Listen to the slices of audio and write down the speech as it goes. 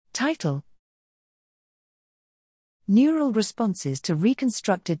Title: Neural Responses to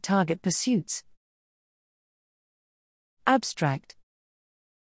Reconstructed Target Pursuits. Abstract: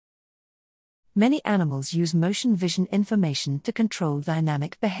 Many animals use motion vision information to control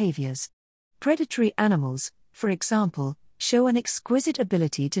dynamic behaviors. Predatory animals, for example, show an exquisite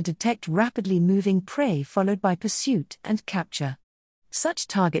ability to detect rapidly moving prey followed by pursuit and capture. Such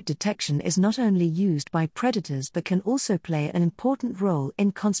target detection is not only used by predators but can also play an important role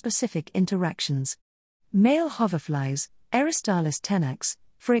in conspecific interactions. Male hoverflies, Eristalis tenax,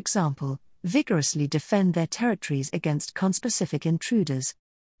 for example, vigorously defend their territories against conspecific intruders.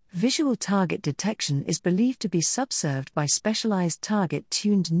 Visual target detection is believed to be subserved by specialized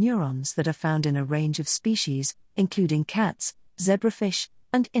target-tuned neurons that are found in a range of species, including cats, zebrafish,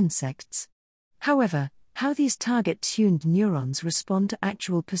 and insects. However, how these target-tuned neurons respond to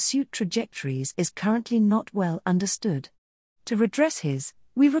actual pursuit trajectories is currently not well understood. To redress his,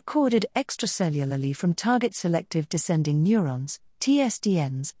 we recorded extracellularly from target-selective descending neurons,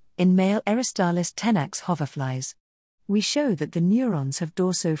 TSDNs, in male Eristalis tenax hoverflies. We show that the neurons have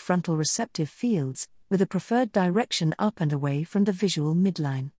dorsofrontal receptive fields, with a preferred direction up and away from the visual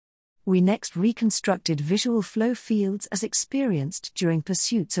midline. We next reconstructed visual flow fields as experienced during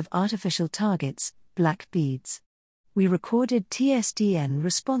pursuits of artificial targets, black beads. We recorded TSDN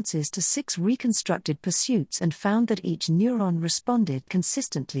responses to 6 reconstructed pursuits and found that each neuron responded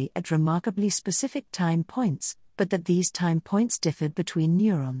consistently at remarkably specific time points, but that these time points differed between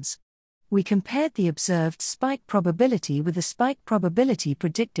neurons. We compared the observed spike probability with the spike probability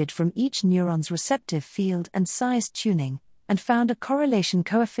predicted from each neuron's receptive field and size tuning, and found a correlation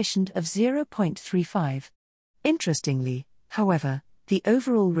coefficient of 0.35. Interestingly, however, the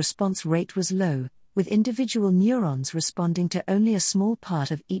overall response rate was low, with individual neurons responding to only a small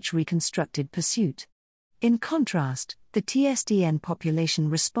part of each reconstructed pursuit. In contrast, the TSDN population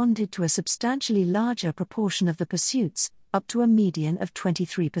responded to a substantially larger proportion of the pursuits, up to a median of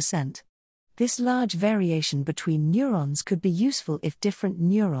 23%. This large variation between neurons could be useful if different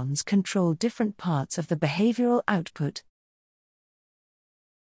neurons control different parts of the behavioral output,